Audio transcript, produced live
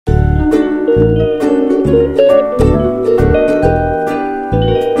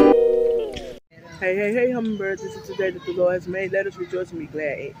hummingbirds. This is the day that the Lord has made. Let us rejoice and be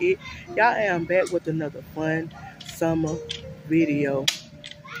glad in it. Y'all, I am back with another fun summer video.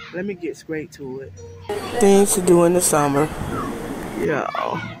 Let me get straight to it. Things to do in the summer.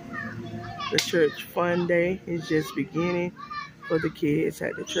 Y'all, the church fun day is just beginning for the kids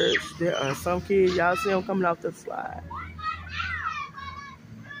at the church. There are some kids, y'all see them coming off the slide.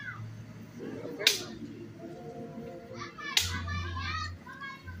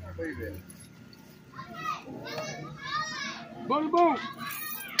 Boom!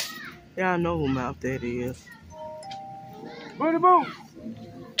 Y'all know who mouth that is. Boom!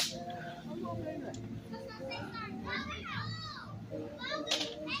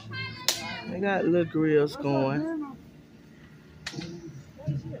 They got little grills going.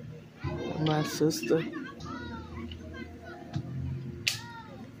 My sister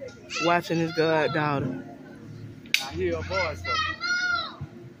watching his goddaughter. I hear a voice though.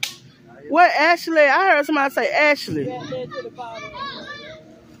 What, Ashley? I heard somebody say Ashley. There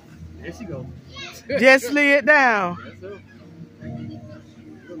she goes. Just slid down. Yes, sir.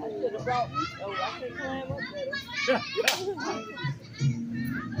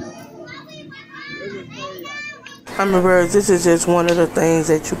 Hummingbirds, this is just one of the things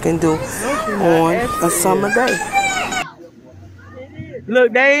that you can do on a summer day.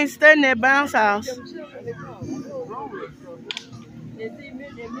 Look, they ain't studying at bounce house.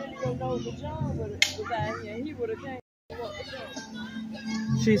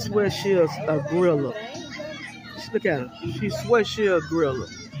 She swears she's a gorilla. Look at her. She swears she's a gorilla.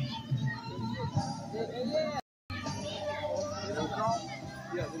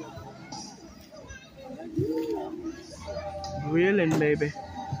 Grilling, baby.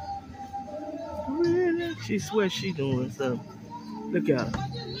 Grilling. She swears she doing something. Look at her.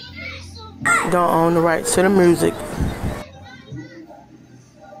 Don't own the rights to the music.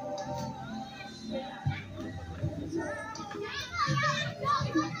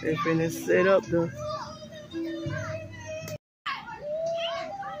 They finna set up the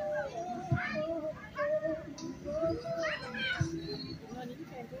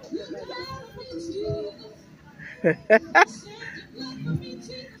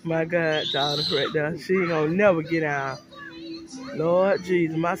my God, daughter right there. She ain't gonna never get out. Lord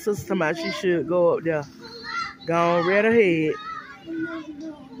Jesus, my sister talking about she should go up there. Go on right ahead.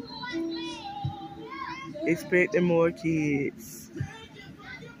 Expecting more kids.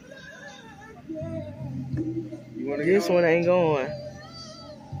 This one ain't going.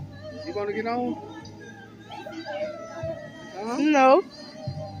 You gonna get on? No.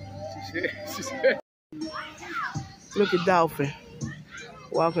 She said. Look at Dolphin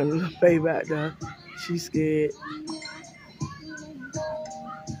walking the little baby out there. She's scared.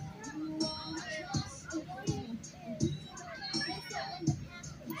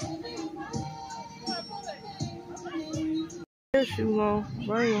 Yeah, she was gonna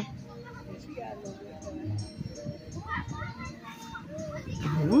bring him.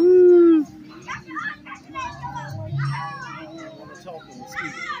 Woo!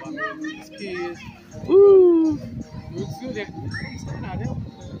 Kids. Woo!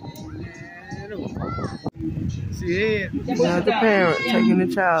 See, Now the parent taking the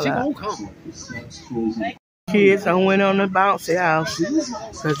child out. Kids, I went on the bouncy house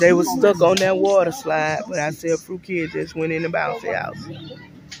because they were stuck on that water slide, but I see a few kids just went in the bouncy house.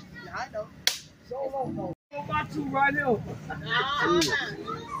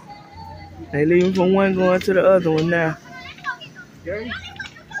 They leaving from one going to the other one now.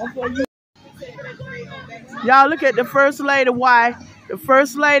 Y'all look at the first lady. Why? The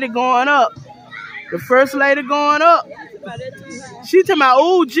first lady going up. The first lady going up. She talking about,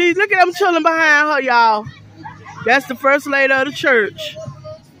 oh, geez, look at them children behind her, y'all. That's the first lady of the church.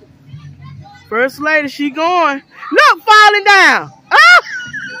 First lady, she going. Look, falling down. Ah!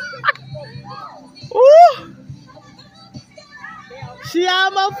 Ooh. She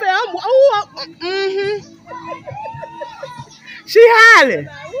almost fell. Ooh. She hollering.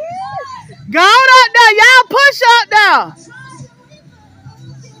 Go on up there. Y'all push up there.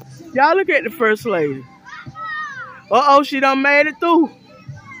 Y'all look at the first lady. Uh-oh, she done made it through.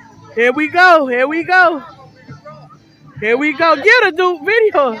 Here we go. Here we go. Here we go. Get a dude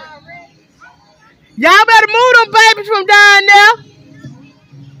video. Y'all better move them babies from down there.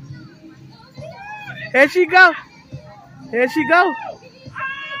 Here she go. Here she go.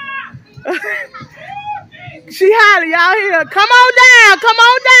 She hollering, y'all here. Come on down. Come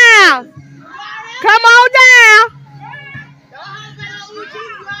on down. Come on down.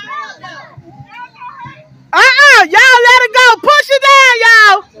 Y'all let her go. Push it down,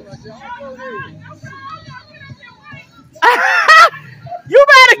 y'all. You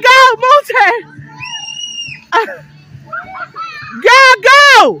better go, Moontail.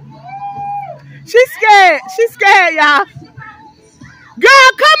 y'all. Girl,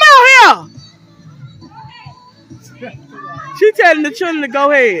 come on here. She telling the children to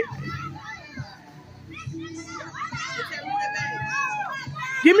go ahead.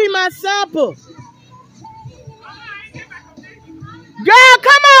 Give me my sample. Girl,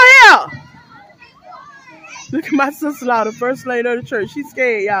 come on here. Look at my sister-in-law, the first lady of the church. She's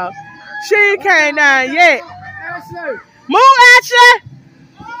scared, y'all. She ain't came down yet. Ashley. Move, Ashley.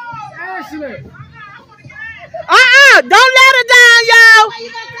 Ashley. Don't let her down, y'all.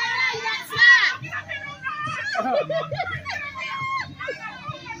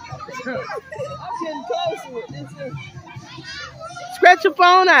 I'm getting closer with this. Scratch your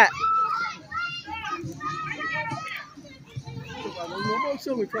phone out.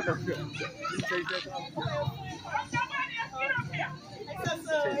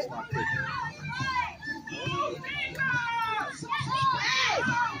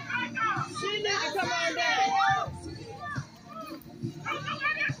 She need to come on down.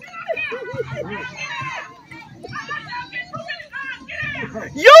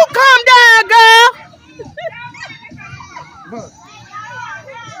 You come down, girl.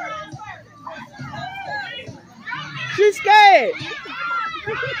 She's scared.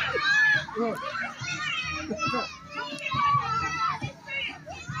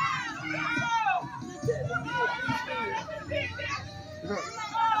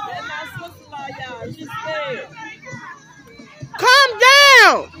 That's my sister-in-law, y'all. She's scared. Calm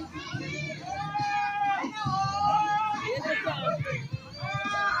down.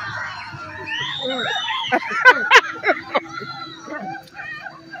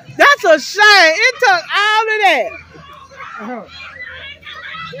 That's a shame. It took all of that.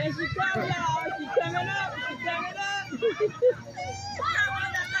 There she comes, y'all. She coming up. She coming up.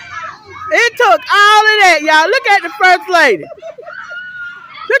 It took all of that, y'all. Look at the first lady.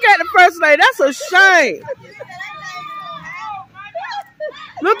 Look at the first lady. That's a shame.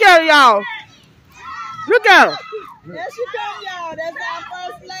 Look at her, y'all. Look at her. There she come, y'all. That's our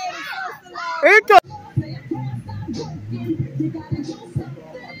first lady, sister-in-law. It took.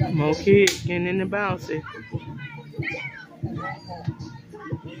 More kids getting in the bouncy.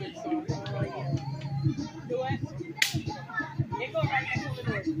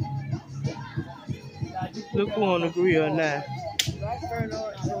 Look who on the grill now.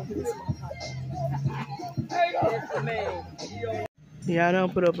 Yeah, I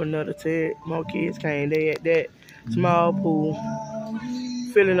done put up another tent. More kids came. They at that small pool,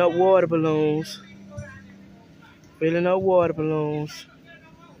 filling up water balloons. Filling up water balloons.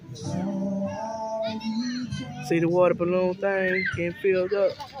 See the water balloon thing getting filled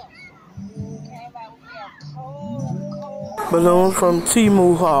up. Balloons from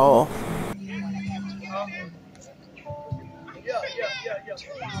Timu Hall.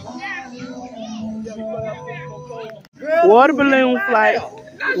 Water balloon flight.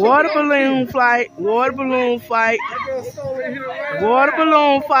 Water balloon flight. Water balloon fight. Water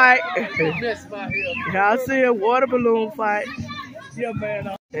balloon fight. Y'all see a water balloon fight. Yeah,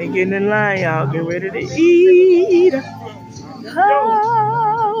 man. They getting in line, y'all. Get ready to eat.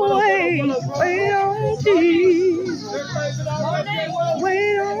 Oh, wait on cheese.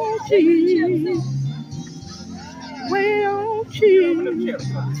 Wait on cheese. Wait on cheese.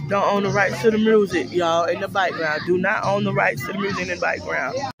 Don't own the rights to the music, y'all, in the background. Do not own the rights to the music in the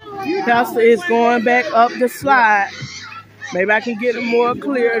background. Pastor is going back up the slide. Maybe I can get it more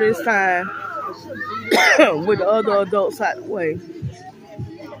clear this time with the other adults out the way.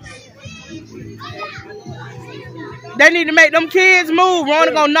 They need to make them kids move.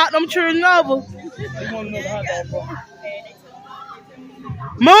 Ronnie gonna knock them children over.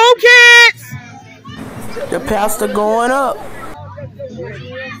 Move, kids! The pastor going up.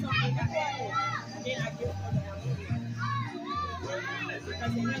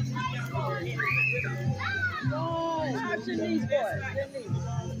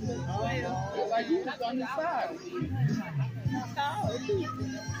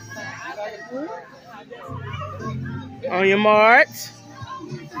 On your marks.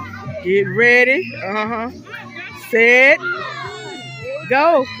 Get ready. Set.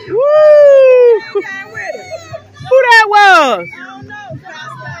 Go. Woo! Who that was?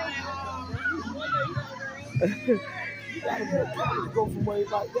 Go from way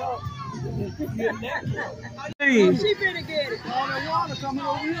back there.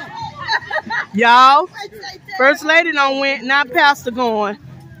 Y'all, First Lady done went, now Pastor going.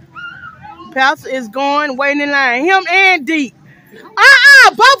 Pastor is going, waiting in line. Him and Deep.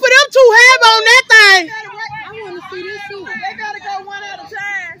 Both of them two have on that thing. I want to see this too. They gotta go one at a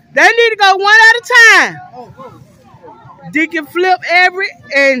time. They need to go one at a time. Deacon Flip Everett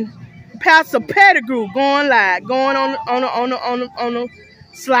and Pastor Pettigrew going live, going on the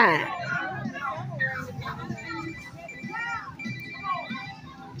slide.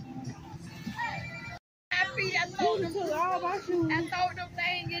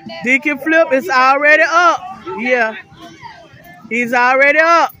 Deacon Flip is already up. Yeah, he's already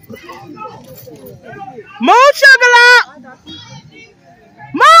up. More chocolate!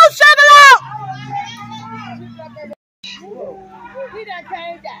 More chocolate!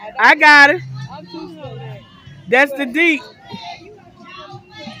 I got it. That's the deep.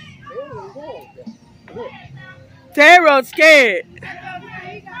 Tara's scared.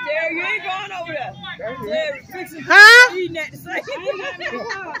 Terry, you ain't going over there. Terry, fixing Huh? eating at the same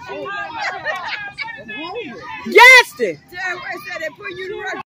Gaston. Terry, where said they put you to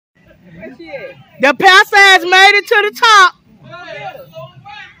work? Where she at? The pastor has made it to the top.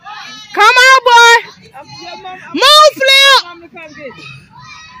 Come on, boy. Move, Flip.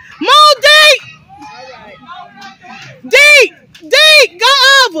 Move, deep. Deep. Deep. Go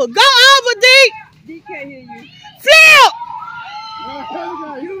over. Go over, deep. He can't hear you. Flip.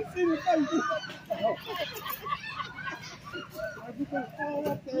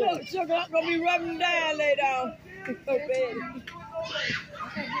 Look, sugar, I'm gonna be rubbing down later. He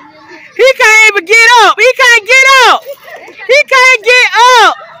can't even get up. He can't get up. He can't get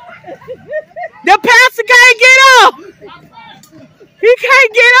up. The pastor can't get up. He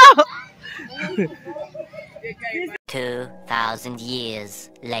can't get up. 2,000 years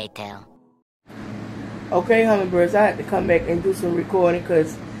later. Okay, hummingbirds, I had to come back and do some recording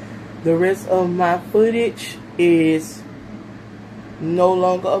because the rest of my footage is no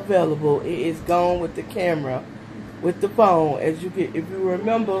longer available. It is gone with the camera, with the phone. As you get, if you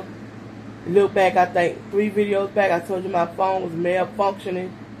remember, look back, I think 3 videos back, I told you my phone was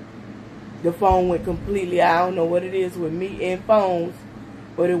malfunctioning. The phone went completely out. I don't know what it is with me and phones,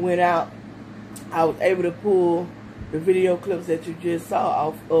 but it went out. I was able to pull the video clips that you just saw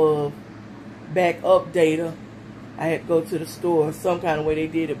off of backup data. I had to go to the store. Some kind of way they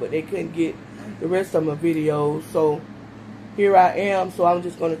did it, but they couldn't get the rest of my videos. So here I am. So I'm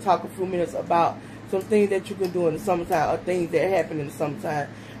just going to talk a few minutes about some things that you can do in the summertime, or things that happen in the summertime.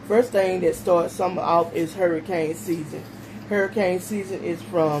 First thing that starts summer off is hurricane season. Hurricane season is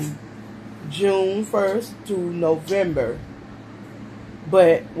from June 1st to November.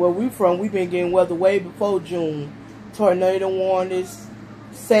 But where we from, we've been getting weather way before June. Tornado warnings,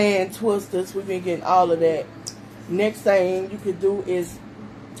 sand twisters, we've been getting all of that. Next thing you could do is,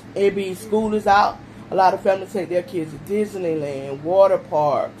 school is out. A lot of families take their kids to Disneyland, water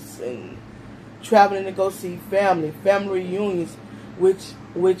parks, and traveling to go see family reunions, which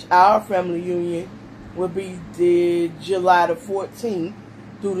our family reunion will be July the 14th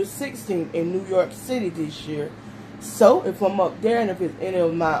through the 16th in New York City this year. So if I'm up there, and if it's any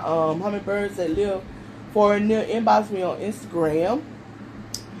of my hummingbirds that live far and near, inbox me on Instagram,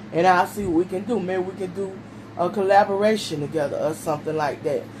 and I'll see what we can do. Maybe we can do a collaboration together or something like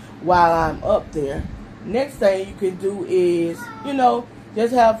that while I'm up there. Next thing you can do is,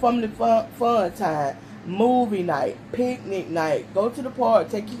 just have family fun time. Movie night, picnic night, go to the park,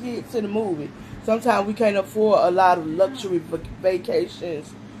 take your kids to the movie. Sometimes we can't afford a lot of luxury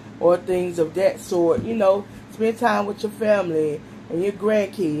vacations or things of that sort. Spend time with your family and your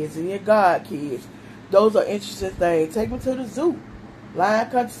grandkids and your godkids. Those are interesting things. Take them to the zoo. Lion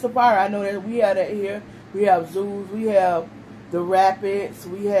Country Safari, I know that we have that here. We have zoos, we have the rapids,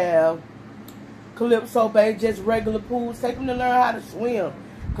 we have Calypso Bay, just regular pools. Take them to learn how to swim,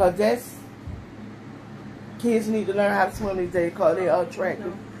 because kids need to learn how to swim these days, because they are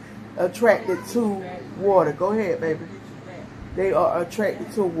attracted to water. Go ahead, baby. They are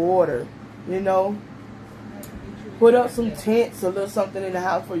attracted to water, Put up some tents, a little something in the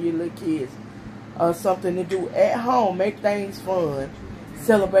house for your little kids. Something to do at home. Make things fun.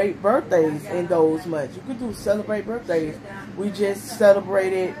 Celebrate birthdays in those months. You could celebrate birthdays. We just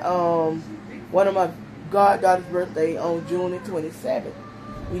celebrated one of my goddaughter's birthday on June the 27th.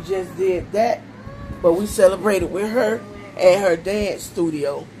 We just did that, but we celebrated with her at her dance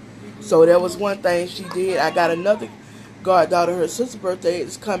studio. So that was one thing she did. I got another goddaughter, her sister's birthday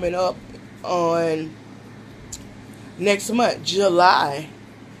is coming up on next month, July.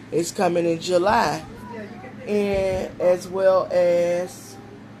 It's coming in July. And as well as,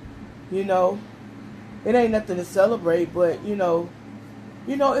 it ain't nothing to celebrate, but,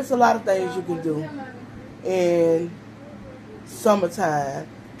 it's a lot of things you can do in summertime.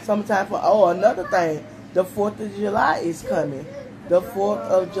 Another thing, the 4th of July is coming. The 4th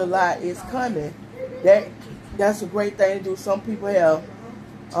of July is coming. That's a great thing to do. Some people have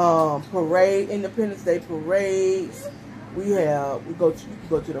Independence Day parades. We go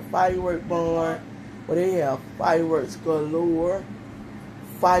to the firework barn where they have fireworks galore,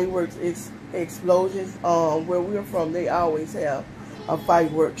 fireworks explosions. Where we're from, they always have a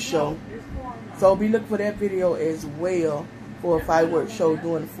fireworks show. So be looking for that video as well for a fireworks show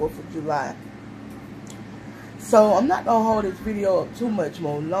during the 4th of July. So I'm not gonna hold this video up too much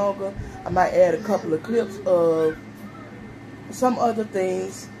more longer. I might add a couple of clips of some other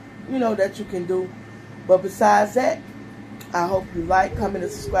things, you know, that you can do. But besides that, I hope you like, comment,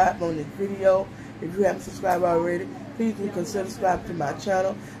 and subscribe on this video. If you haven't subscribed already, please do consider subscribing to my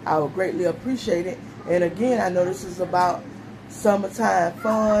channel. I would greatly appreciate it. And again, I know this is about summertime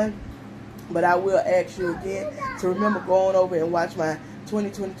fun, but I will ask you again to remember going over and watch my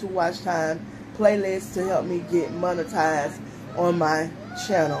 2022 watch time playlist to help me get monetized on my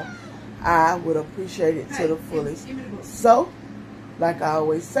channel. I would appreciate it to the fullest. So, like I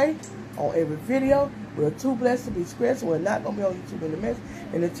always say on every video, we're too blessed to be square, we're not going to be on YouTube in a mess.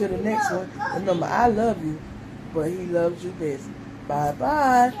 And until the next one, remember, I love you, but he loves you best.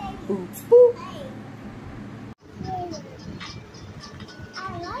 Bye-bye. Boop, boop.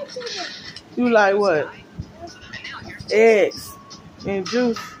 You like what? Eggs and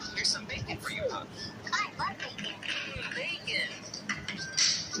juice. Here's some bacon for you, Pop. I love bacon. Bacon.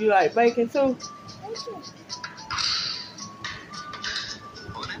 You like bacon too?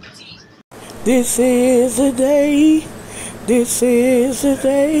 This is the day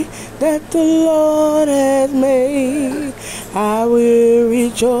that the Lord has made. I will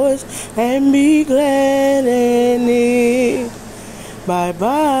rejoice and be glad in it.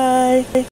 Bye-bye.